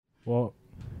Well,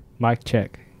 mic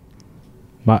check.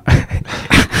 Mic.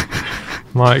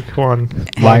 Mic 1.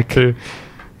 Mic 2.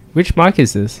 Which mic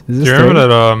is this? Is this Do you remember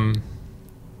that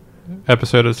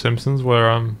episode of Simpsons where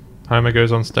Homer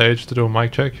goes on stage to do a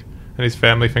mic check and his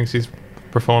family thinks he's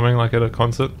performing like at a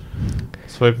concert?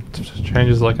 So he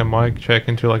changes like a mic check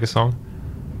into like a song?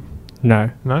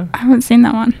 No. No? I haven't seen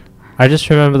that one. I just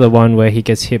remember the one where he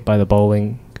gets hit by the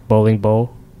bowling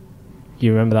ball.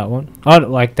 You remember that one? Oh,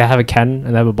 like they have a cannon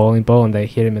and they have a bowling ball and they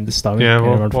hit him in the stomach. Yeah, and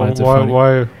well, everyone finds it funny.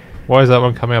 why is that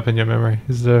one coming up in your memory?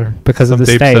 Is there Because of some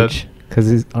the deep stage. set?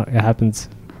 Because it happens.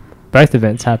 Both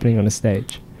events happening on a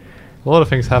stage. A lot of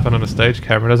things happen on a stage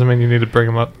camera. Doesn't mean you need to bring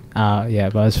them up. Yeah,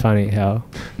 but it's funny how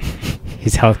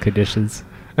his health conditions.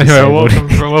 Anyway, disabled.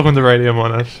 welcome to Radio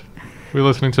Monash. We're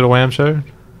listening to the WAM Show,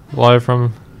 live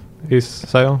from East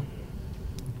Sale.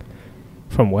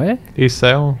 From where? East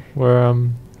Sale, where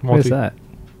Where's that?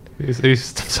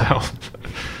 East Sale.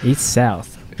 East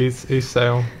South. East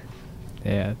Sale.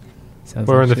 Yeah. Sounds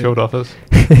We're like in the shit. field office.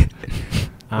 That's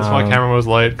why Cameron was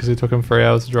late, because it took him 3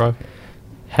 hours to drive.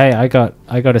 Hey, I got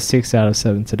a 6 out of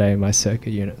 7 today in my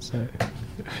circuit unit, so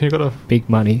You got a... big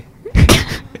money.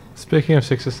 Speaking of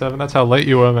 6 or 7, that's how late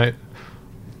you were, mate.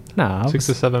 Nah, 6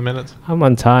 or 7 minutes. I'm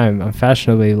on time. I'm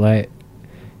fashionably late.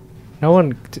 No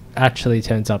one actually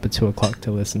turns up at 2 o'clock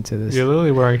to listen to this. You're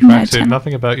literally wearing No, tracksuit. Tim.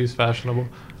 Nothing about you's fashionable.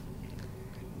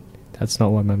 That's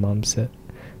not what my mum said.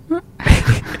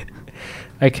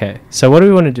 Okay, so what do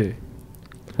we want to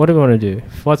do?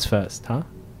 What's first, huh?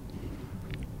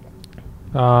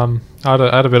 I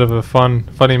had a bit of a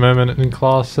funny moment in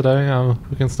class today.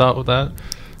 We can start with that.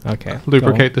 Okay.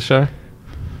 Lubricate the show.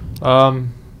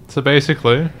 So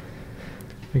basically,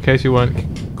 in case you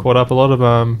weren't caught up, a lot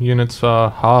of units are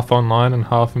half online and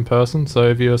half in person. So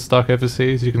if you're stuck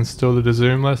overseas, you can still do the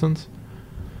Zoom lessons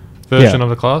version of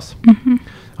the class. Mm-hmm.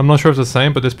 I'm not sure if it's the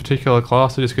same, but this particular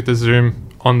class, I just get to Zoom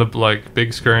on the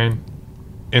big screen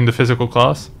in the physical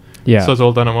class. Yeah. So it's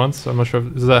all done at once. I'm not sure.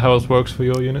 Is that how it works for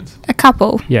your units? A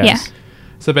couple. Yes. Yeah.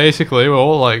 So basically, we're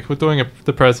all we're doing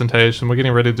the presentation, we're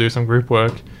getting ready to do some group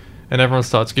work, and everyone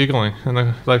starts giggling, and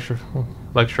the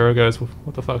lecturer goes,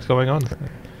 "What the fuck's going on?"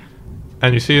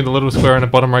 And you see in the little square in the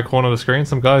bottom right corner of the screen,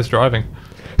 some guy's driving.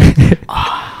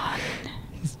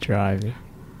 He's driving.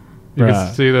 You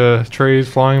can see the trees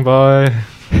flying by,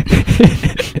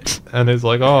 and it's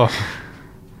like, oh,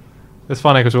 it's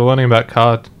funny because we're learning about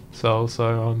car cells,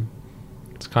 so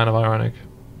it's kind of ironic.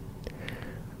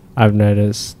 I've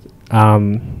noticed.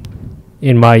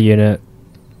 In my unit,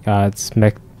 it's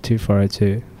Mech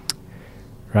 2402.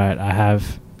 Right, I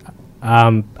have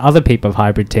other people have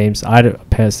hybrid teams. I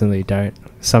personally don't.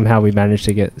 Somehow we managed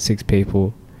to get 6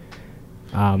 people.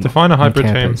 Define a on hybrid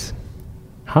team. campus.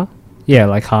 Huh? Yeah,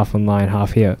 like half online,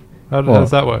 half here. How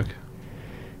does that work?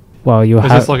 Well, you'll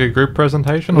Is have this like a group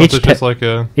presentation, or is it just like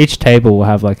a... each table will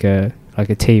have like a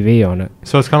TV on it.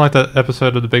 So it's kind of like that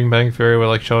episode of The Big Bang Theory where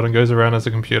like Sheldon goes around as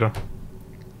a computer.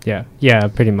 Yeah,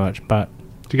 pretty much. But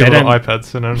Do you get They little don't-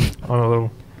 iPads and then on a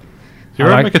little...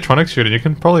 You're a mechatronics student, you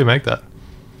can probably make that.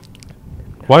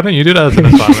 Why don't you do that as an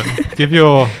assignment? Give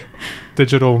your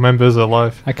digital members a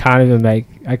life. I can't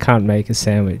make a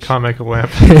sandwich. Can't make a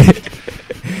lamp.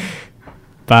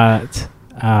 But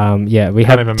yeah, we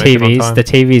Can't have even make it on TVs. time. The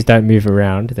TVs don't move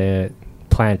around; they're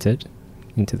planted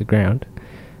into the ground.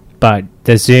 But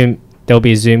there'll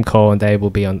be a Zoom call, and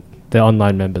the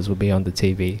online members will be on the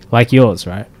TV, like yours,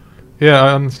 right? Yeah,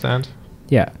 I understand.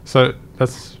 Yeah. So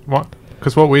that's what...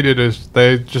 Because what we did is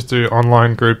they just do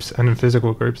online groups and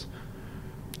physical groups.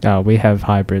 We have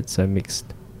hybrids, so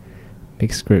mixed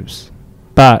groups.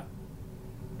 But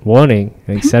warning,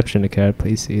 an exception occurred.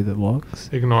 Please see the logs.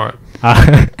 Ignore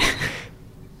it.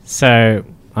 So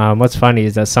what's funny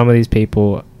is that some of these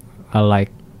people are like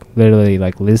literally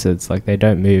like lizards, like they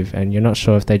don't move, and you're not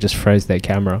sure if they just froze their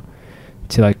camera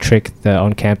to like trick the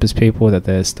on-campus people that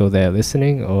they're still there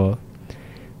listening, or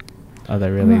are they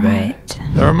really there?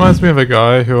 That reminds me of a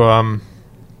guy who,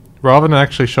 rather than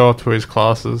actually show up to his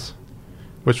classes,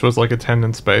 which was like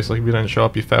attendance based, like if you didn't show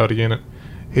up, you failed a unit.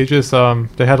 He just,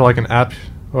 they had like an app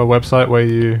or a website where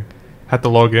you had to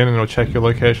log in and it'll check your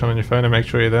location on your phone and make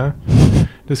sure you're there.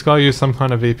 This guy used some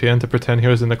kind of VPN to pretend he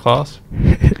was in the class.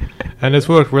 And it's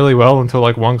worked really well until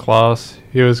like one class,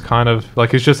 he was kind of,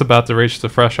 like he's just about to reach the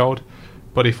threshold,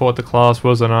 but he thought the class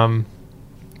wasn't,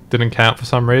 didn't count for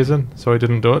some reason, so he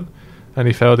didn't do it. And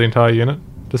he failed the entire unit,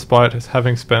 despite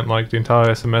having spent like the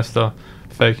entire semester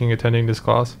faking attending this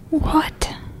class.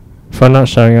 What? For not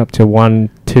showing up to one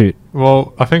toot.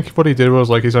 Well, I think what he did was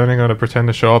like he's only going to pretend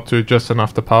to show up to just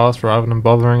enough to pass rather than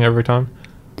bothering every time.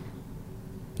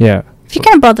 Yeah. If you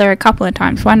can bother a couple of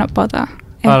times, why not bother?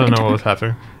 I don't know time? what was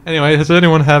happening. Anyway, does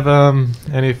anyone have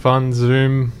any fun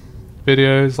Zoom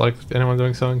videos? Like anyone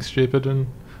doing something stupid and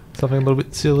something a little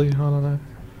bit silly? I don't know.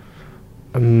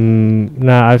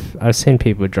 No, I've seen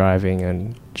people driving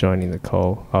and joining the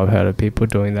call. I've heard of people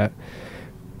doing that.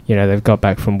 You know, they've got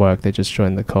back from work, they just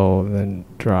join the call and then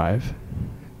drive.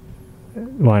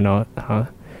 Why not, huh?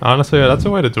 Honestly, yeah, that's a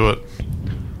way to do it.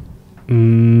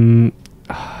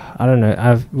 I don't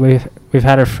know. We've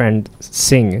had a friend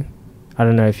sing. I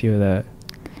don't know if you were there.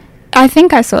 I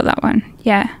think I saw that one.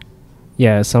 Yeah.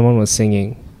 Yeah, someone was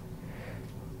singing.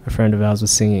 A friend of ours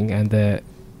was singing, and they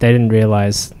didn't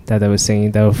realize that they were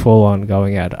singing. They were full on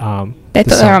going at They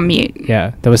thought they were on mute.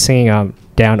 Yeah, they were singing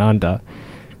Down Under,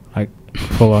 like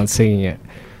full on singing it,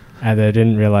 and they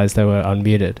didn't realize they were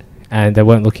unmuted, and they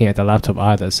weren't looking at the laptop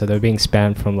either. So they were being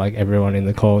spammed from like everyone in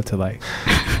the call to like,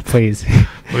 please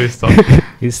stop.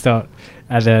 Please stop.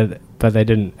 And then, but they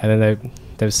didn't. And then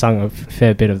they've sung a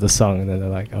fair bit of the song, and then they're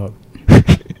like, oh,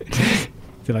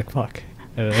 they're like, fuck,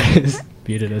 and they just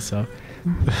muted herself.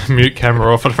 Mute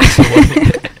camera off for the rest of the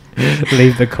week.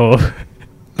 Leave the call.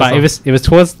 But it was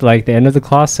towards like the end of the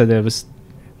class, so there was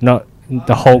not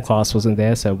the whole class wasn't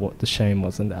there, so the shame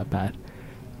wasn't that bad.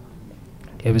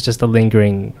 It was just the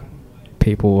lingering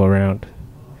people around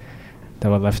that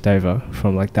were left over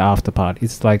from like the after party.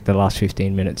 It's like the last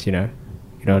 15 minutes, you know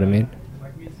what I mean?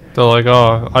 They're like,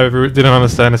 oh, I didn't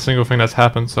understand a single thing that's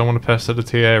happened, so I want to pass to the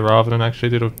TA rather than actually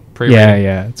did a pre-reading.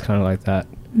 Yeah, it's kind of like that.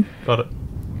 Got it.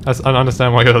 I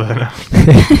understand why you're there now.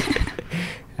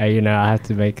 Hey, I have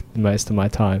to make the most of my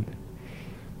time,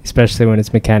 especially when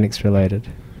it's mechanics related.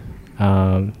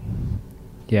 Yeah.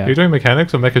 Are you doing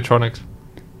mechanics or mechatronics?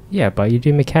 Yeah, but you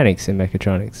do mechanics in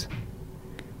mechatronics.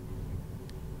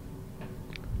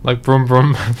 Like brum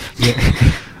brum.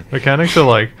 Yeah. Mechanics are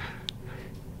like.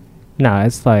 No,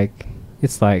 it's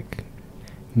like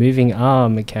moving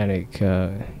arm mechanic,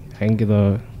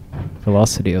 angular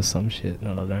velocity or some shit.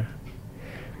 I don't know.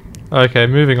 Okay,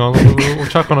 moving on. We'll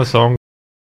chuck on a song.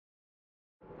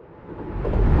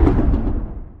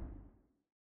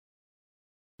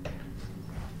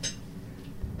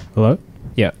 Hello?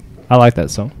 Yeah, I like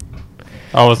that song.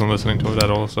 I wasn't listening to it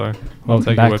at all, so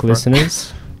welcome back,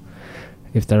 listeners,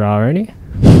 if there are any.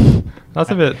 That's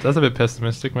a bit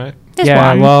pessimistic, mate. There's yeah,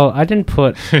 one. Well, I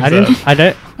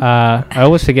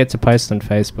always forget to post on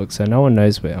Facebook, so no one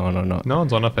knows we're on or not. No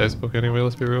one's on our Facebook anyway,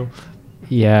 let's be real.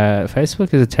 Yeah,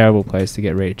 Facebook is a terrible place to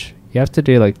get reach. You have to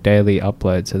do like daily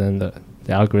uploads, and then the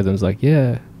algorithm's like,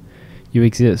 yeah, you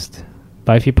exist.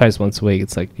 But if you post once a week,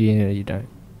 it's like, yeah, you don't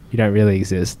really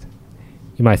exist.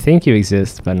 You might think you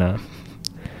exist, but no.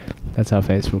 That's how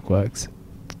Facebook works.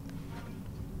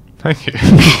 Thank you.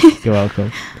 You're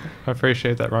welcome. I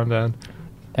appreciate that rundown.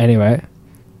 Anyway,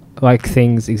 like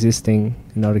things existing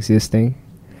and not existing,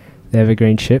 the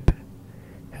Evergreen ship,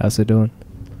 how's it doing?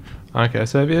 Okay,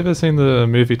 so have you ever seen the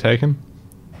movie Taken?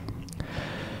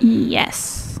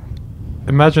 Yes.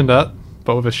 Imagine that,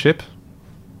 but with a ship.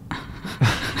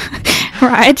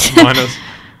 Right.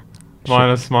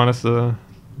 minus the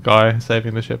guy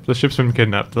saving the ship. The ship's been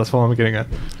kidnapped. That's what I'm getting at.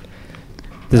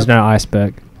 There's no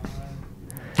iceberg.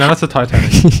 No, that's the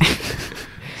Titanic.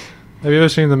 Have you ever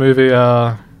seen the movie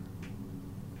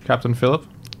Captain Phillip?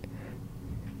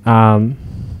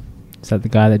 Is that the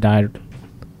guy that died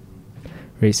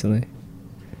recently?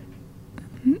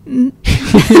 Yeah.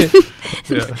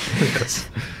 Yes.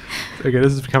 Okay,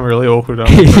 this has become really awkward.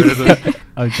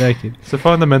 I'm joking. So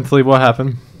fundamentally, what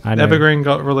happened? I know. Evergreen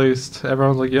got released.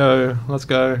 Everyone's like, "Yo, let's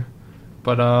go,"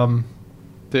 but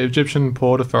the Egyptian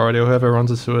Port Authority, or whoever runs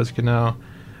the Suez Canal,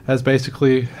 has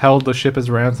basically held the ship as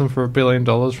ransom for $1 billion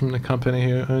from the company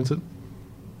who owns it.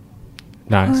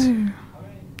 Nice. Oh.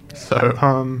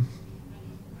 So,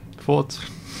 thoughts?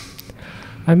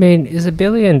 I mean, is $1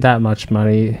 billion that much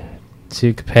money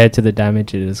compared to the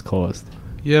damage it has caused?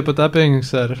 Yeah, but that being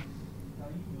said,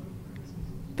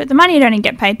 But the money would only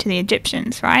get paid to the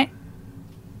Egyptians, right?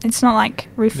 It's not like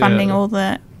refunding all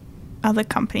the other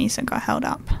companies that got held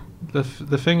up. the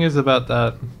thing is about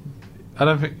that, I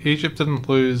don't think Egypt didn't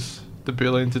lose the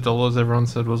billions of dollars everyone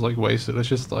said was like wasted. It's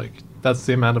just like that's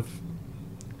the amount of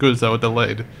goods that were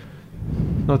delayed,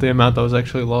 not the amount that was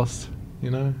actually lost.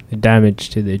 The damage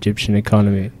to the Egyptian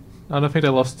economy. I don't think they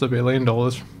lost $1 billion.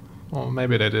 Or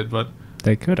maybe they did, but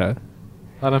They could have.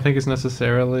 I don't think it's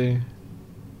necessarily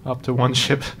up to one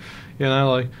ship.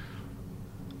 Like.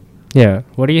 Yeah.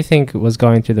 What do you think was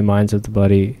going through the minds of the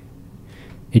bloody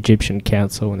Egyptian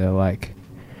council when they're like,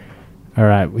 all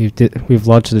right, we've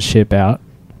lodged the ship out.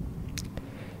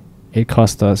 It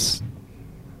cost us.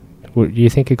 Do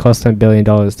you think it cost them $1 billion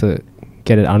to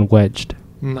get it unwedged?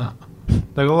 Nah.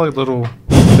 They got like little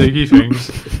diggy things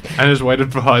and just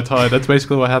waited for high tide. That's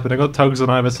basically what happened. They got tugs on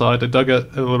either side. They dug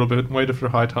it a little bit, waited for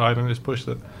high tide, and just pushed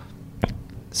it.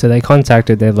 So they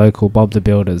contacted their local Bob the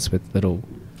Builders with little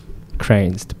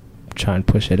cranes to try and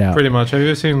push it out. Pretty much. Have you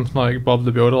ever seen like Bob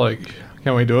the Builder? Like,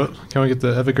 can we do it? Can we get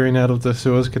the Evergreen out of the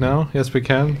Suez Canal? Yes, we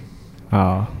can.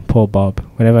 Oh, poor Bob.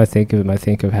 Whenever I think of him, I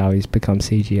think of how he's become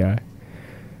CGI.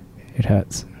 It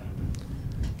hurts.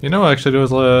 You know, actually, there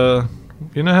was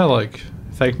you know how like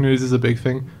fake news is a big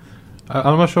thing.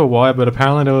 I'm not sure why, but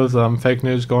apparently there was fake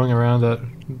news going around that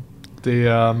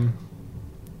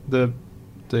the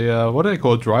what are they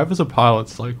called? Drivers or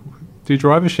pilots? Like, do you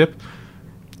drive a ship?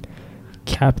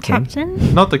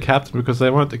 Captain? Not the captain, because they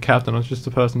weren't the captain. It was just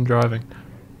the person driving.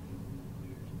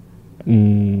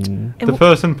 The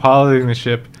person piloting the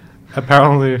ship,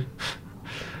 apparently,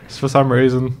 for some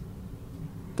reason,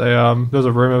 they there was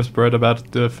a rumor spread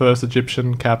about the first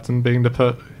Egyptian captain being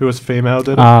who was female.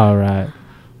 Did it? Oh, right.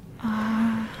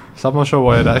 So I'm not sure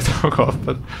where that took off,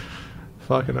 but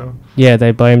fucking hell. Yeah,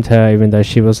 they blamed her even though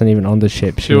she wasn't even on the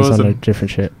ship. She was on a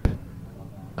different ship.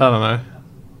 I don't know.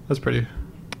 That's pretty.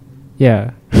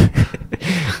 Yeah.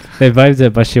 They blamed her,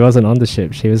 but she wasn't on the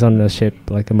ship. She was on the ship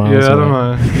like a mile away. Yeah, I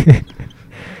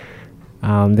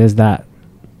don't know. There's that.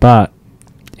 But,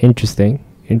 interesting.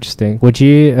 Would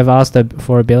you have asked her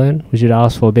for $1 billion? Would you have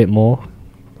asked for a bit more?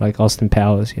 Like Austin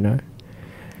Powers, you know?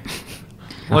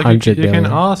 Like, you can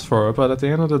ask for it, but at the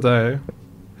end of the day,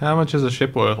 how much is a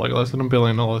ship worth? Like, less than $1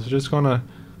 billion. They're just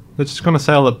gonna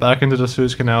sail it back into the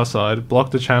Suez Canal side,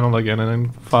 block the channel again, and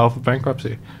then file for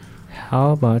bankruptcy.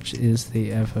 How much is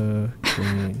the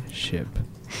Evergreen ship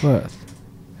worth?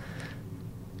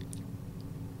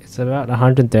 It's about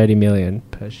 130 million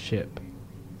per ship,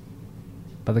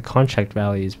 but the contract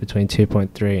value is between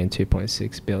 2.3 and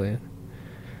 2.6 billion.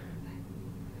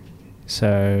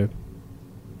 So,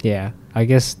 yeah, I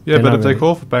guess. Yeah, but if they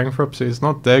call for bankruptcy, it's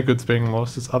not their goods being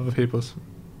lost; it's other people's.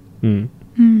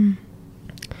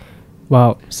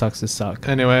 Well, sucks to suck.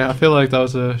 Anyway, I feel like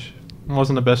that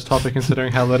wasn't the best topic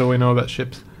considering how little we know about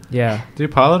ships. Yeah. Do you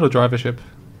pilot or drive a ship?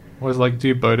 Or is do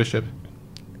you boat a ship?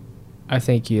 I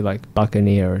think you like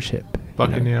buccaneer a ship.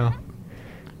 Buccaneer. You know?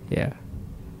 Yeah.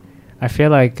 I feel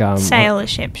like sail a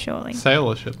ship, surely.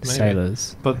 Sail a ship, maybe.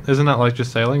 Sailors. But isn't that like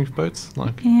just sailing boats?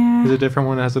 Like, yeah. Is it different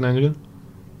when it has an engine?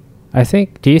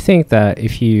 Do you think that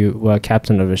if you were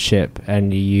captain of a ship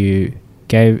and you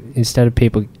instead of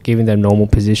people giving them normal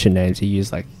position names, you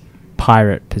use like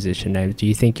pirate position names, do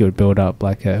you think you would build up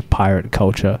like a pirate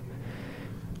culture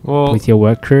with your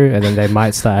work crew, and then they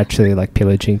might start actually like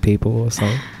pillaging people or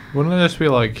something? Wouldn't it just be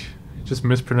like just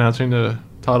mispronouncing the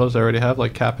titles they already have,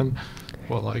 like captain?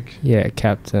 Or like... Yeah,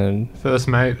 captain. First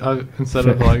mate, instead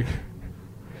of like...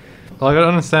 Like, I don't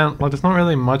understand, like there's not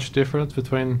really much difference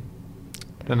between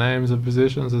the names of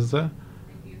positions, is there?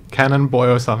 Cannon boy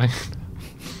or something.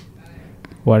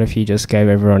 What if you just gave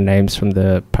everyone names from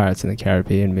the Pirates in the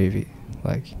Caribbean movie?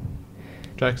 Like...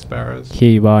 Jack Sparrows.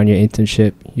 Here you are on your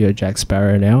internship, you're Jack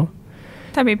Sparrow now.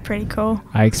 That'd be pretty cool.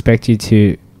 I expect you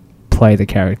to play the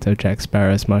character of Jack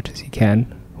Sparrow as much as you can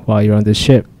while you're on this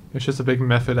ship. It's just a big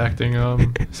method acting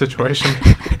situation.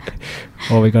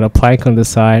 Or we got a plank on the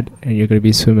side and you're going to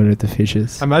be swimming with the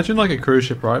fishes. Imagine like a cruise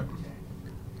ship, right?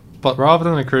 But rather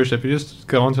than a cruise ship, you just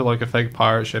go onto like a fake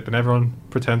pirate ship and everyone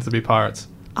pretends to be pirates.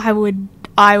 I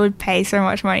would pay so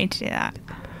much money to do that.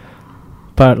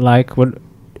 But like,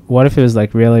 what if it was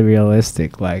like really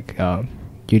realistic? Like,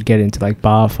 you'd get into like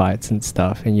bar fights and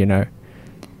stuff, and you know,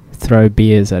 throw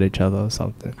beers at each other or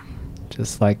something.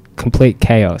 Just like complete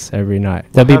chaos every night.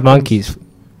 There'll be monkeys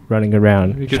running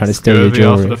around trying to steal your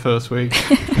jewelry. After the first week.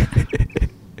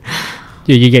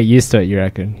 Yeah, you get used to it, you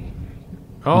reckon?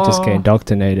 You just get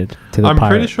indoctrinated to the pirate. I'm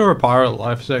pretty sure a pirate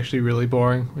life is actually really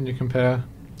boring when you compare.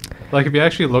 Like, if you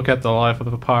actually look at the life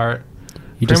of a pirate,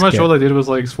 pretty much all they did was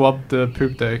like swab the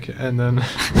poop deck and then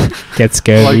get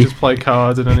scurvy. Like just play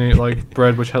cards and then eat like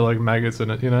bread which had like maggots in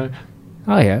it, you know?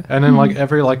 Oh yeah. And then like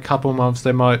every like couple months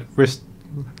they might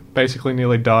basically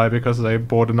nearly die because they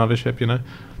board another ship, you know?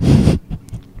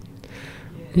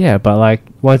 Yeah, but like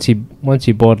once you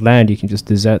board land, you can just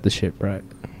desert the ship, right?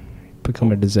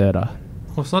 Become a deserter.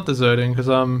 Well, it's not deserting because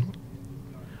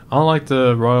unlike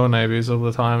the Royal Navies all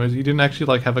the time, you didn't actually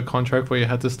like have a contract where you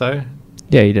had to stay.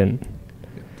 Yeah, you didn't.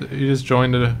 You just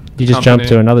joined You just jumped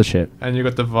to another ship. And you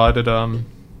got divided. You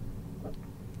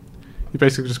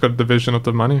basically just got a division of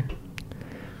the money.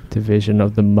 Division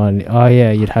of the money. Oh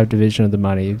yeah, you'd have division of the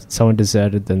money. If someone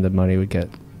deserted, then the money would get...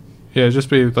 Yeah, it'd just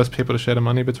be less people to share the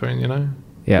money between, you know?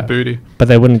 Yeah. The booty. But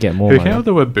they wouldn't get more money. Who came up with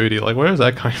the word booty? Like, where is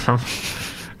that coming from?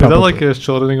 Is that like a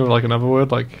shortening of like another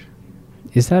word? Like...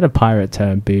 Is that a pirate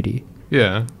term, booty?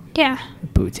 Yeah. Yeah.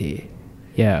 Booty.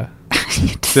 Yeah. You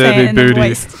have to say it in a booty.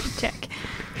 voice check.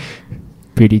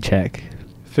 Booty check.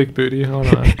 Thick booty. I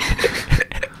don't know.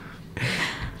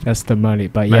 That's the money.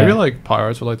 But yeah. Maybe like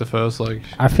pirates were like the first like.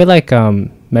 I feel like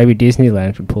maybe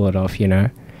Disneyland would pull it off, you know?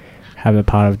 Have a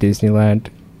part of Disneyland.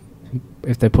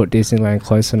 If they put Disneyland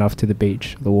close enough to the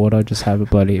beach, the water, just have a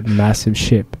bloody massive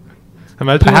ship.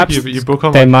 Imagine Perhaps like you book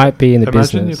on. they like, might be in the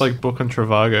imagine business. you like book on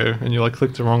Trivago and you like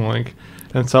click the wrong link,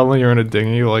 and suddenly you're in a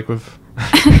dinghy like with,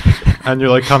 and you're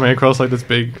like coming across like this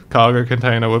big cargo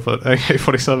container with an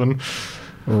AK-47,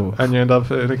 Ooh. and you end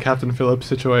up in a Captain Phillips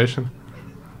situation.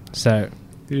 So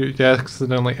You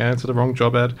accidentally answer the wrong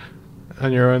job ad,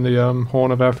 and you're in the Horn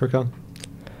of Africa.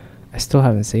 I still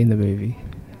haven't seen the movie.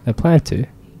 I plan to,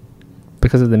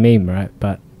 because of the meme, right?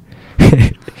 But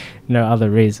no other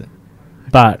reason.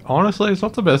 But Honestly, it's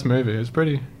not the best movie. It's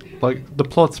pretty, like the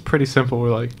plot's pretty simple. We're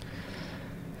like,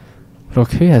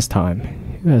 look, who has time?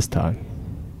 Who has time?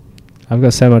 I've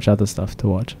got so much other stuff to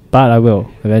watch, but I will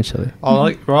eventually.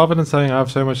 rather than saying I have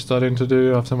so much studying to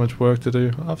do, I have so much work to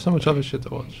do, I have so much other shit to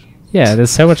watch. Yeah, there's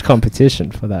so much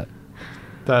competition for that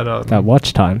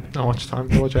watch time. Not much time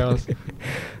to watch hours.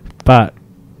 But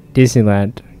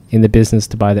Disneyland in the business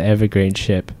to buy the Evergreen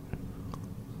ship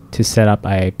to set up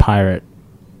a pirate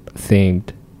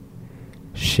themed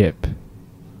ship.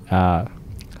 I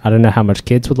don't know how much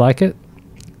kids would like it.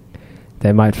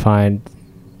 They might find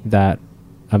that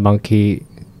a monkey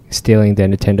stealing their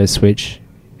Nintendo Switch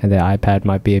and their iPad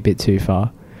might be a bit too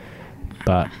far.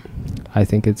 But I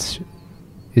think it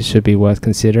should be worth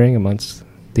considering amongst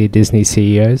the Disney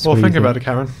CEOs. Well, think about it,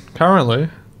 Cameron. Currently,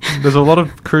 there's a lot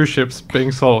of cruise ships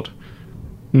being sold.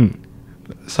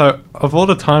 So, of all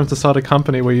the times to start a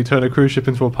company where you turn a cruise ship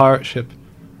into a pirate ship,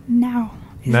 Now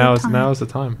is the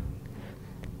time.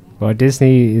 Well,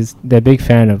 they're a big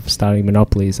fan of starting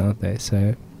monopolies, aren't they?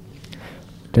 So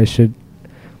they should.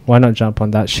 Why not jump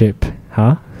on that ship,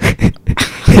 huh?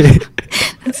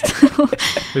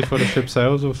 Before the ship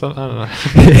sails or something? I don't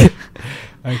know.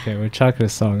 Okay, we're chucking a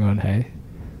song on, hey?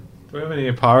 Do we have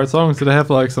any pirate songs? Do they have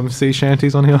like some sea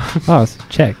shanties on here? Oh,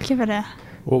 check. Give it a...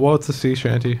 Well, what's a sea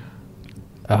shanty?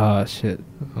 Oh, shit.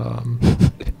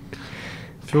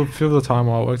 Feel the time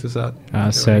while I work this out.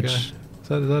 Search. Is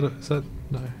that?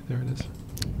 No, there it is.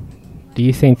 Do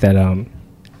you think that a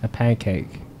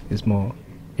pancake is more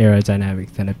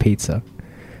aerodynamic than a pizza?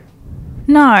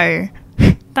 No.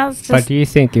 That's just... But do you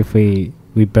think if we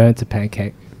burnt a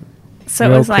pancake, So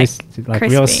it was like crispy.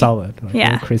 real solid, like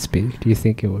Yeah. real crispy, do you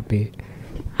think it would be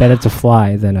better to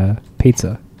fly than a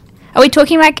pizza? Are we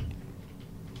talking like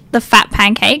the fat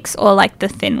pancakes or like the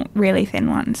thin, really thin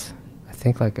ones? I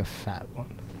think like a fat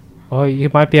one. Or you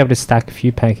might be able to stack a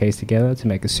few pancakes together to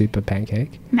make a super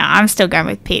pancake. No, I'm still going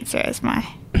with pizza as my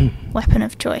weapon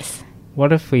of choice.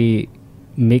 What if we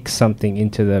mix something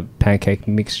into the pancake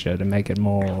mixture to make it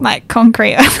more... Like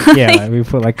concrete or something? Yeah, like we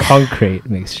put like concrete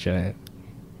mixture in it.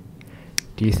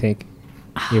 Do you think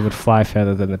it would fly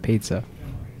further than the pizza?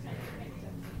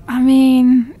 I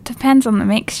mean, depends on the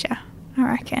mixture, I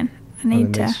reckon. I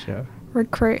need to Mixture.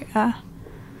 recruit a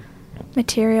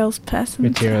materials person.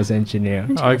 Materials engineer.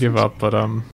 I give up, but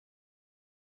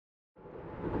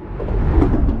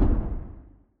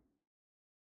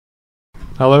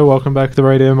Hello, welcome back to the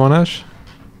Radio Monash.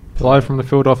 Live from the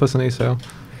field office in Eastsale.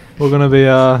 We're going to be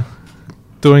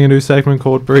doing a new segment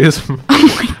called Bree's Oh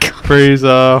my god. Bree's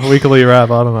weekly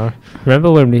rap, I don't know.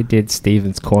 Remember when we did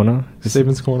Steven's Corner?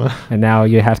 Steven's Corner. And now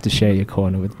you have to share your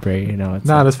corner with Bree, you know. It's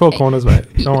Nah, like, there's 4 corners, mate.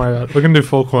 Don't worry about it. We're going to do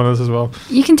 4 corners as well.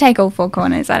 You can take all 4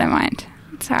 corners, I don't mind.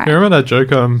 It's alright. You remember that joke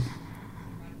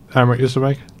Amrit used to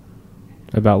make?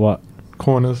 about what?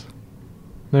 Corners.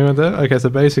 No one there? Okay, so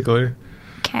basically,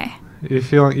 Okay. you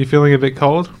feeling a bit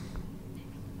cold?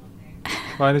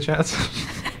 By any chance?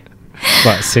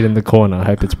 What, sit in the corner,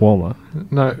 hope it's warmer.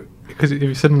 No, because if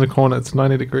you sit in the corner, it's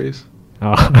 90 degrees.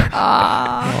 Oh.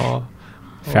 Oh.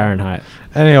 Fahrenheit.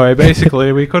 Anyway,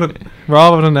 basically, we couldn't,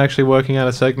 rather than actually working out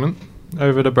a segment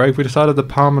over the break, we decided to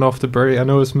palm it off to Brie, our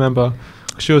newest member.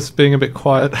 She was being a bit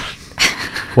quiet.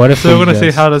 What if So we we're going to see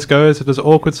just- how this goes. If there's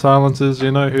awkward silences,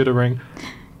 you know who to ring.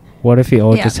 What if we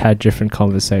all Yeah. just had different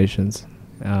conversations?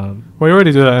 We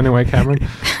already do that anyway, Cameron.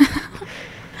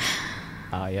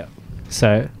 Yeah.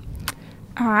 So,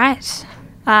 Alright.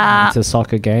 it's a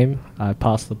soccer game. I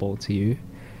pass the ball to you.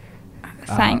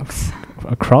 Thanks.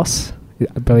 A cross,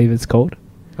 I believe it's called.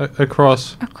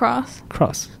 Across. Across.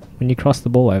 Cross. When you cross the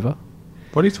ball over,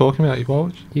 What are you talking about, you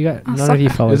Walsh? you got Oh, none of you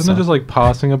soccer. follow. Isn't it soccer. just like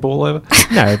passing a ball over?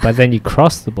 No, but then you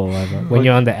cross the ball over when Like-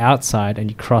 you're on the outside and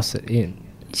you cross it in.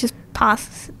 You just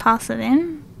pass it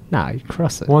in. Nah, you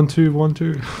cross it. 1, 2, 1,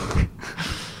 2.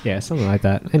 Yeah, something like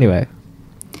that. Anyway,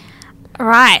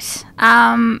 Right.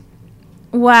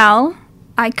 Well,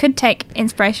 I could take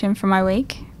inspiration from my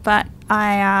week, but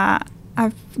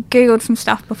I've googled some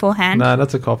stuff beforehand. Nah,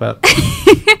 that's a cop out.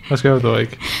 Let's go with the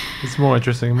week. It's more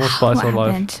interesting, more spice of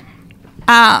life.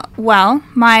 Well,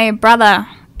 my brother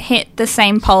hit the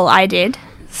same pole I did,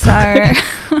 so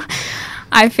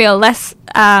I feel less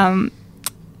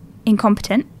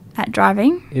incompetent at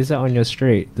driving. Is it on your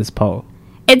street, this pole?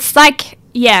 It's like,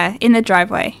 yeah, in the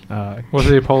driveway. Was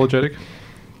he apologetic?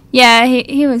 Yeah,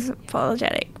 he was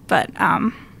apologetic, but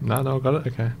No, got it.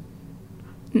 Okay.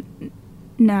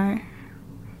 No,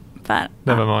 but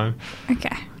Never mind.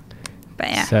 Okay, but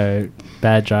yeah. So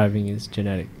bad driving is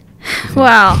genetic.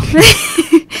 Well,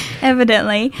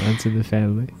 evidently. Runs in the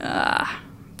family.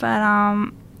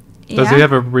 But Does he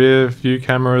have a rear view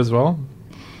camera as well?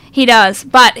 He does,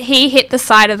 but he hit the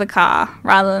side of the car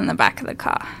rather than the back of the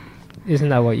car. Isn't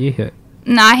that what you hit?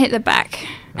 No, I hit the back,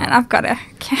 and I've got a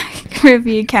rear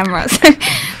view camera, so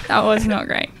that was not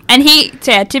great. And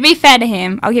to be fair to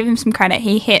him, I'll give him some credit.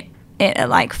 He hit it at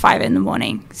like 5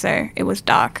 a.m, so it was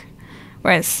dark,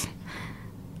 whereas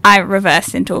I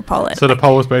reversed into a pole. So the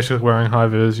pole was basically wearing high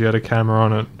vis. You had a camera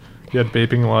on it. You had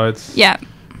beeping lights. Yeah.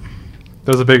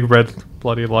 There was a big red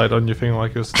bloody light on your finger,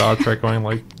 like it was Star Trek, going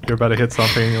like you're about to hit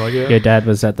something. And you're like, yeah. Your dad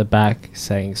was at the back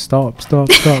saying stop,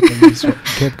 stop, stop, and just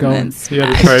kept going. He had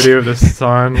a tradie with a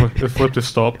sign with the flip to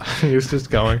stop. He was just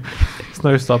going. There's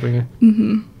no stopping him.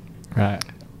 Mm-hmm. Right.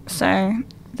 So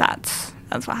that's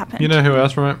what happened. You know who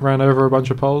else ran over a bunch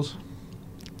of poles?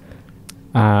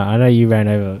 I know you ran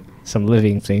over some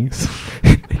living things.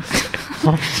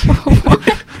 I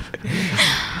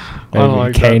don't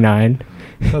like K9.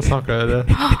 That's not good.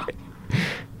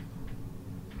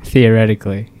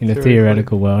 Theoretically, in a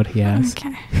theoretical world, he has.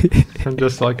 Okay. And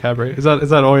just like Cadbury. Is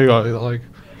that all you got? Like,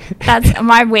 That's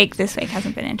my week. This week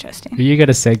hasn't been interesting. You got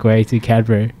to segue to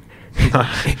Cadbury.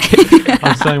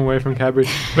 I'm staying away from Cadbury.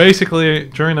 Basically,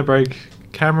 during the break,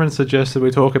 Cameron suggested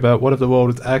we talk about what if the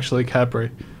world is actually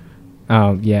Cadbury.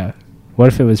 Yeah. What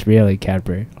if it was really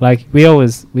Cadbury? Like,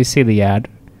 we see the ad,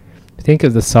 think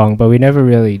of the song, but we never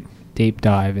really deep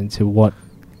dive into what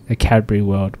a Cadbury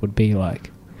world would be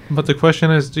like. But the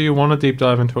question is, do you want to deep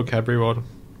dive into a Cadbury world?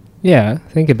 Yeah,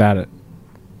 think about it.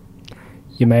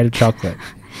 You're made of chocolate.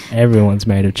 Everyone's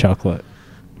made of chocolate.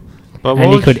 But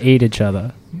and you could eat each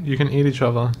other. You can eat each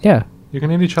other. Yeah. You can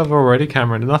eat each other already,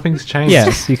 Cameron. Nothing's changed.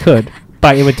 Yes, you could.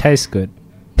 But it would taste good.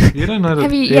 You don't know that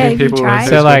Have you eating people will tried? taste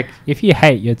So, good. like, if you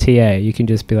hate your TA, you can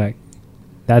just be like,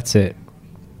 that's it.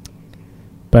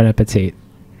 Bon appetit.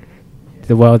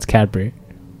 The world's Cadbury.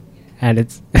 And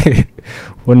it's...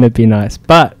 wouldn't it be nice?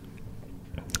 But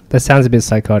that sounds a bit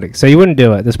psychotic. So you wouldn't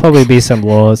do it. There's probably be some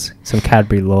laws, some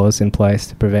Cadbury laws in place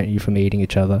to prevent you from eating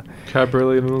each other.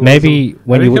 Cadbury. Maybe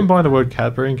when you combine the word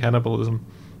Cadbury and cannibalism.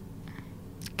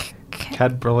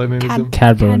 Cadburyism.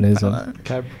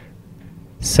 Cadburyism.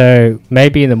 So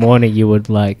maybe in the morning you would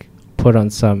like put on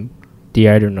some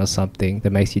deodorant or something that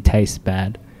makes you taste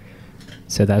bad,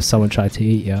 so that if someone tried to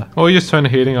eat you, Or you just turn the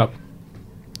heating up.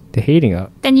 the heating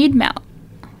up. Then you'd melt.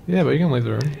 Yeah, but you can leave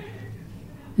the room.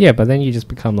 Yeah, but then you just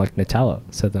become like Nutella.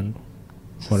 So then,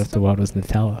 what if the world was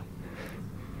Nutella?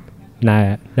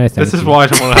 No, thank you. This is why I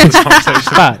don't want to have this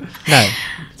conversation. But no,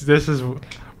 This is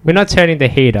we're not turning the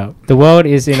heat up. The world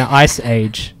is in an ice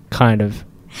age kind of.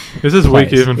 weak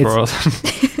place. even for us.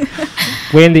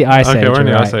 We're in the ice Okay, age. we're in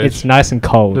the right? ice age. It's nice and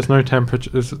cold. There's no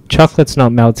temperature. Chocolate's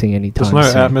not melting anytime There's no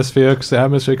soon. atmosphere because the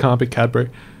atmosphere can't be Cadbury.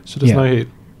 So there's no heat.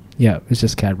 Yeah, it's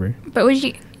just Cadbury. But would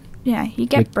you... Yeah, you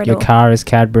get brittle. Your car is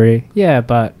Cadbury. Yeah,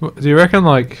 but... Do you reckon,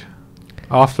 like,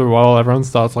 after a while, everyone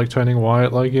starts, like, turning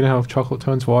white? Like, you know how chocolate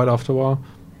turns white after a while?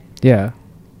 Yeah.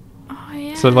 Oh,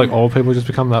 yeah. So, like, old people just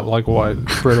become that, like, white,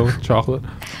 brittle chocolate?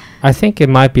 I think it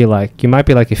might be like... You might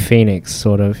be like a phoenix,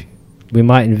 sort of. We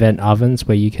might invent ovens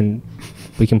where we can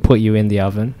put you in the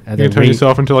oven. And You then can turn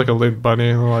yourself into, like, a limp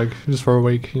bunny, like, just for a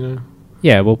week, you know?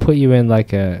 Yeah, we'll put you in,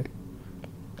 like, a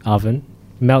oven.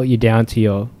 Melt you down to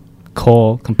your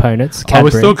core components. Oh, we're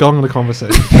Cadbury. still going on the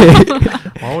conversation.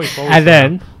 And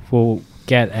then we'll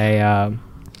get a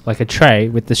like a tray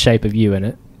with the shape of you in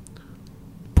it.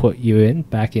 Put you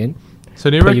back in. So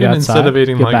do you put you reckon instead outside, of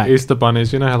eating you're like back. Easter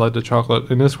bunnies, you know how like the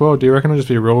chocolate in this world, do you reckon it'll just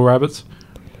be real rabbits?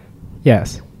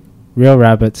 Yes, real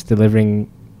rabbits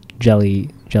delivering jelly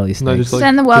snakes. No, just like,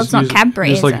 Then the world's just not use- Cadbury,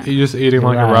 just is like it? you're just eating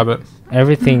like a Right. rabbit.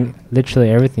 Everything, literally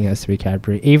everything has to be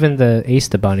Cadbury. Even the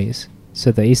Easter bunnies. So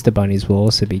the Easter bunnies will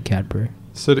also be Cadbury.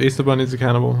 So the Easter bunny's a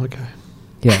cannibal. Okay.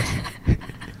 Yes.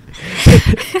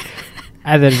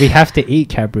 And then we have to eat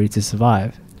Cadbury to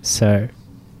survive. So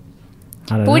I don't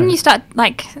But know. wouldn't you start,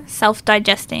 like,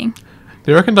 self-digesting?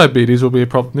 Do you reckon diabetes will be a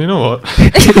problem? You know what?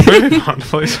 Move on,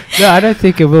 please. No, I don't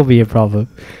think it will be a problem.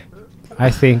 I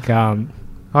think You the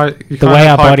can't way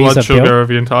have our high bodies blood are sugar built. if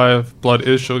your entire blood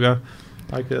is sugar,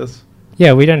 I guess.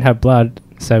 Yeah, we don't have blood,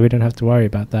 so we don't have to worry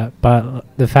about that. But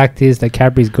the fact is that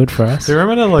Cadbury's good for us. Do you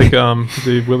remember like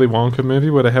the Willy Wonka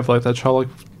movie where they have like that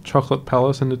chocolate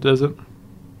palace in the desert?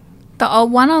 The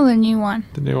old one or the new one?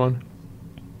 The new one.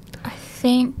 I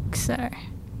think so.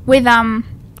 With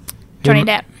Johnny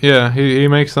Depp. Yeah, he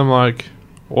makes some like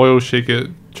oil chic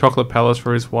chocolate palace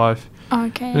for his wife.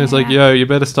 Okay. And it's like, yo, you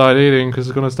better start eating because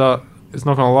it's not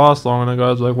gonna last long. And the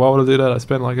guy's like, why would I do that? I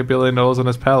spent like $1 billion on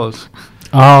this palace.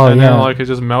 Oh, and yeah. then like it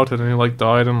just melted and he like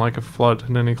died in like a flood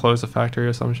and then he closed the factory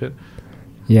or some shit.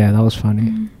 Yeah, that was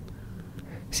funny.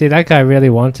 See, that guy really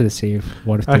wanted to see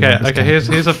what if the world was Okay. going.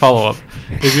 Here's a follow up.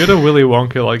 If you had a Willy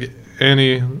Wonka like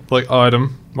any like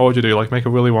item, what would you do? Like make a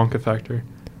Willy Wonka factory,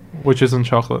 which isn't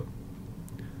chocolate.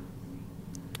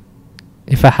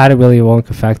 If I had a Willy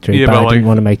Wonka factory, Yeah, but but I didn't like-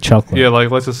 want to make chocolate. Yeah,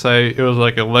 like let's just say it was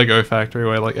like a Lego factory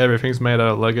where like everything's made out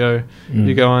of Lego.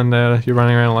 You go in there, you're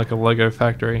running around like a Lego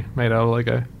factory made out of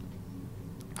Lego.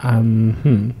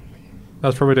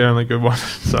 That's probably the only good one.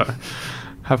 So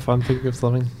have fun thinking of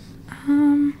something.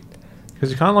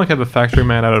 Because you can't like have a factory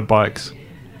made out of bikes,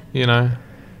 you know?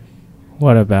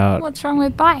 What about... What's wrong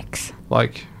with bikes?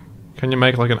 Like, can you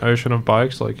make like an ocean of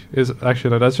bikes? Like,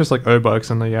 actually no, that's just like O-bikes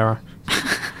in the Yarra.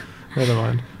 Never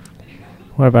mind.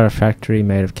 What about a factory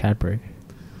made of Cadbury?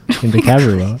 In the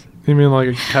Cadbury world? You mean like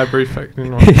a Cadbury factory?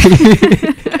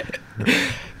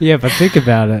 Yeah, but think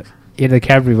about it. In the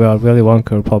Cadbury world, Willy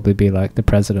Wonka would probably be like the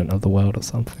president of the world or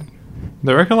something.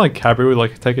 They reckon like Cadbury would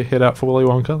like take a hit out for Willy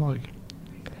Wonka, like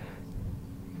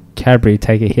Cadbury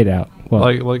take a hit out.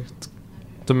 What? like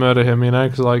to murder him, you know?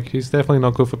 Because like he's definitely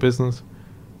not good for business.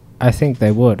 I think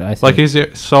they would. Like he's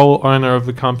the sole owner of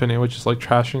the company, which is like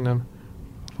trashing them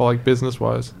for like business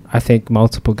wise. I think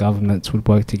multiple governments would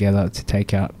work together to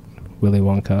take out Willy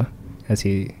Wonka as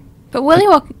he... But Willy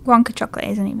Wonka chocolate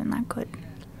isn't even that good.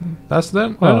 That's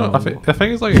them. I don't know. I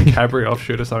think it's like a Cadbury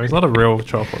offshoot or something. It's not a real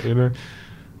chocolate, you know?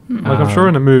 Like I'm sure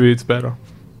in a movie it's better.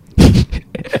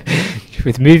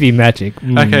 With movie magic.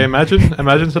 Okay, imagine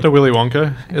instead of Willy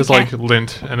Wonka, it's like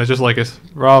Lint, and it's just like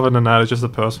rather than that, it's just a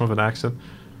person with an accent.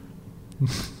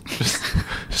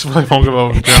 just Willy Wonka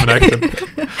with a German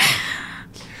accent.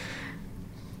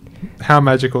 How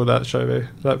magical would that show be?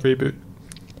 That reboot.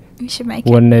 We should make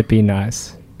Wouldn't it be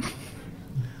nice?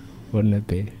 Wouldn't it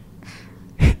be?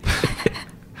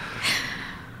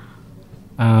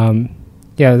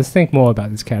 Yeah, let's think more about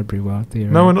this Cadbury world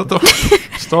theory. No, we're not talking.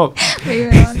 Stop.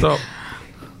 it. Stop.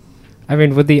 I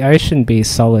mean, would the ocean be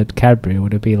solid Cadbury? Or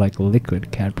would it be like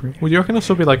liquid Cadbury? Would you reckon there'll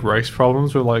still be like race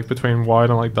problems with like between white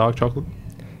and like dark chocolate?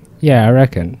 Yeah, I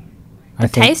reckon. I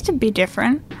think. Taste would be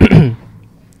different.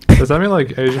 Does that mean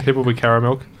like Asian people with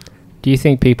caramel milk? Do you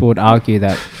think people would argue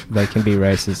that they can be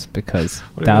racist because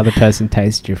What do the you other mean? person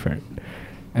tastes different?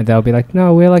 And they'll be like,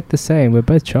 no, we're like the same. We're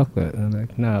both chocolate. And I'm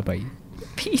like, no, but you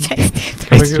You taste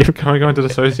different. Can we go into the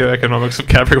socioeconomics of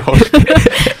Cadbury world?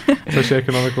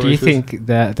 Socioeconomical Do you issues. think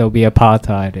that there'll be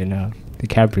apartheid in the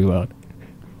Cadbury world?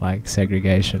 Like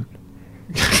segregation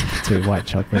to white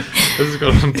chocolate? This has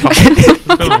gotten tough. It's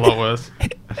gotten a lot worse.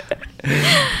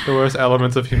 The worst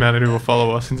elements of humanity will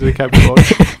follow us into the Cadbury world.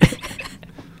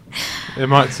 It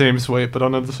might seem sweet, but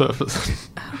under the surface.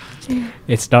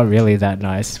 It's not really that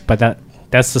nice. But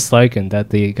that's the slogan that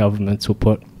the governments will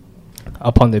put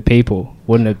upon the people.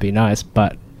 Wouldn't it be nice?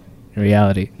 But in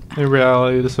reality... In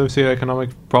reality, the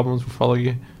socioeconomic problems will follow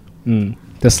you.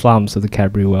 The slums of the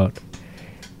Cadbury world.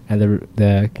 And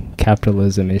the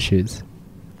capitalism issues.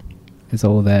 It's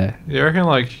all there. You reckon,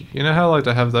 like, you know how, like,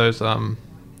 they have those, you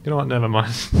know what, never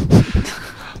mind.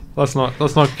 Let's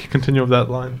not continue with that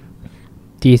line.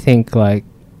 Do you think, like,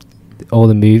 all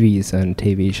the movies and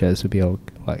TV shows would be all,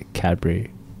 like,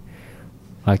 Cadbury,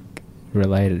 like,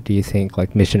 related? Do you think,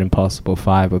 like, Mission Impossible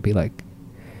 5 would be, like...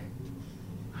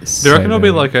 Do you reckon it'll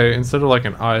be, like, instead of, like,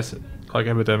 an ice, like,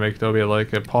 epidemic, there'll be,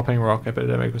 like, a popping rock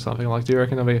epidemic or something? Like, do you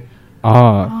reckon there'll be...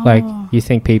 Oh, like, you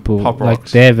think people... Pop like,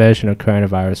 rocks. their version of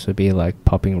coronavirus would be, like,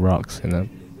 popping rocks in them.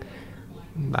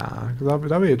 Nah, 'cause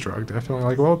that'd be a drug, definitely.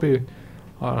 Like, what would be...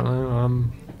 I don't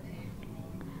know,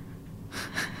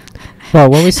 Well,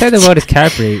 when we say the word is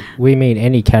Cadbury, we mean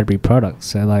any Cadbury product.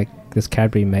 So, like, does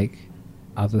Cadbury make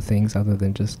other things other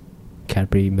than just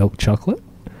Cadbury milk chocolate?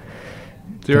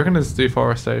 Do you reckon it's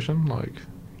deforestation? Like...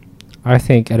 I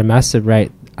think at a massive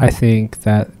rate, I think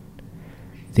that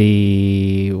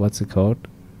the... what's it called?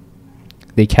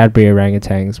 The Cadbury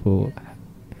orangutans will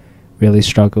really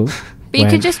struggle. But you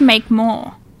could just make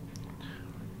more.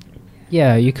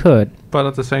 Yeah, you could. But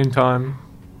at the same time,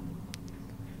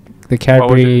 The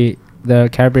Cadbury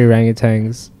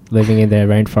orangutans living in their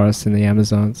rainforests in the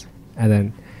Amazons, and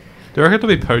then do you reckon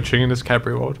there'll be poaching in this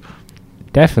Cadbury world?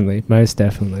 definitely, most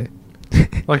definitely.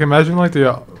 Like imagine like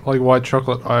the like white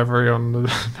chocolate ivory on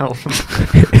the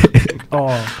elephant.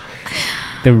 Oh,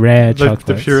 the rare chocolates.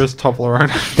 The purest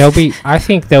Toblerone. I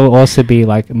think there will also be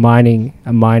like a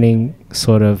mining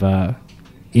sort of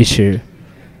issue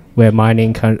where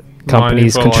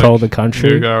companies for, control like, the country.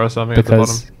 Nougat or something at the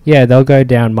Because bottom. they'll go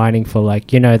down mining for like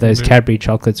those Mhm. Cadbury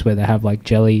chocolates where they have like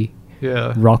jelly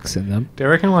Yeah. rocks in them. Do you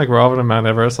reckon like rather than Mount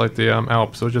Everest, like the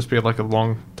Alps, it would just be like a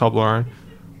long Toblerone?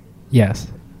 Yes.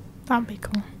 That'd be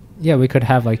cool. Yeah, we could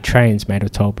have like trains made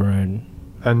of Toblerone.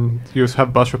 And you just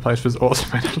have bus replacements also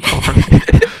made of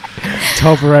Toblerone.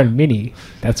 Toblerone mini.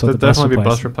 That's what There'd the bus definitely be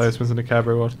bus replacements. replacements in the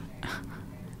Cadbury world.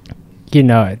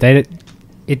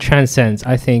 It transcends.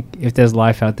 I think if there's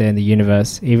life out there in the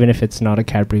universe, even if it's not a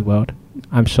Cadbury world,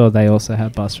 I'm sure they also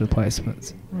have bus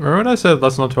replacements. Remember when I said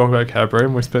let's not talk about Cadbury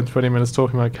and we spent 20 minutes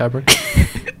talking about Cadbury?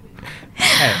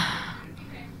 Hey.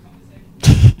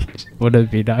 Wouldn't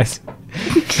it be nice?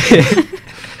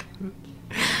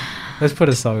 Let's put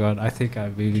a song on. I think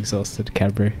we've exhausted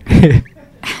Cadbury. Do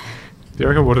you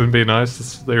reckon wouldn't it be nice?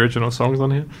 It's the original songs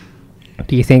on here.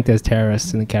 Do you think there's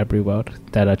terrorists in the Cadbury world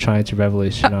that are trying to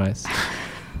revolutionize?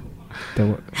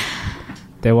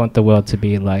 They want the world to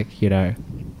be like,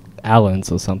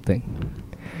 Allen's or something.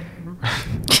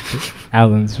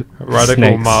 Allen's Radical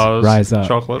snakes Mars rise up.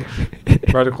 chocolate.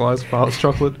 Radicalized Mars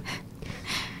chocolate.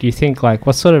 Do you think, like,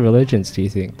 what sort of religions do you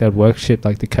think? They'd worship,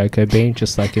 like, the cocoa bean,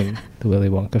 just like in the Willy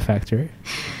Wonka factory?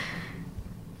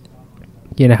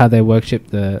 You know how they worship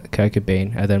the cocoa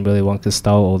bean, and then Willy Wonka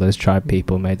stole all those tribe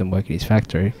people and made them work at his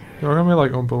factory? You're gonna be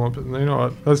like Oompa Loompa. You know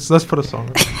what? Let's put a song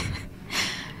on.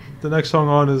 The next song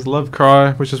on is Love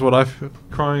Cry, which is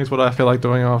crying is what I feel like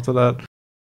doing after that.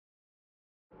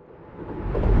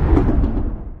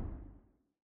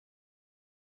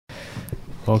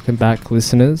 Welcome back,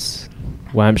 listeners.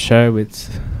 WAM Show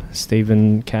with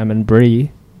Stephen, Cam and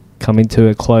Bree coming to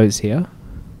a close here.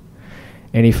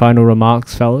 Any final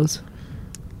remarks, fellas?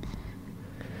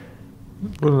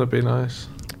 Wouldn't it be nice?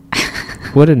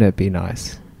 Wouldn't it be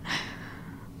nice?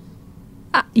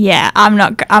 Yeah, I'm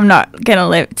not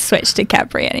gonna switch to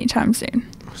Cadbury anytime soon.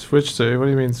 Switch to? What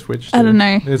do you mean switch to? I don't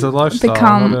know. It's a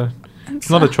lifestyle, it's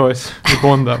not a choice. You're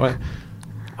born that way.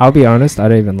 I'll be honest, I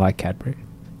don't even like Cadbury.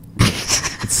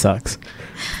 It sucks.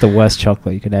 The worst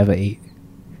chocolate you could ever eat.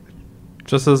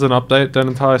 Just as an update, that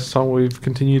entire song we've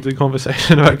continued the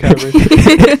conversation about Cadbury.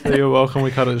 So you're welcome,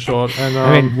 we cut it short. And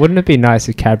I mean, wouldn't it be nice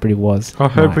if Cadbury was I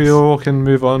hope we nice? all can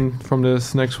move on from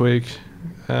this next week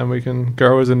and we can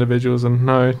grow as individuals and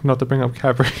no, not to bring up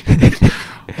Cadbury.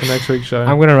 The next week's show.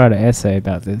 I'm going to write an essay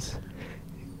about this.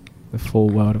 The full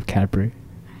world of Cadbury.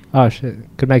 Oh shit,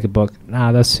 could make a book.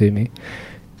 Nah, they'll sue me.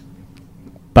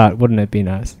 But wouldn't it be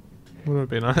nice?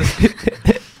 Wouldn't it be nice?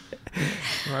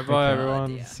 Alright, bye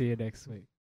everyone. See you next week.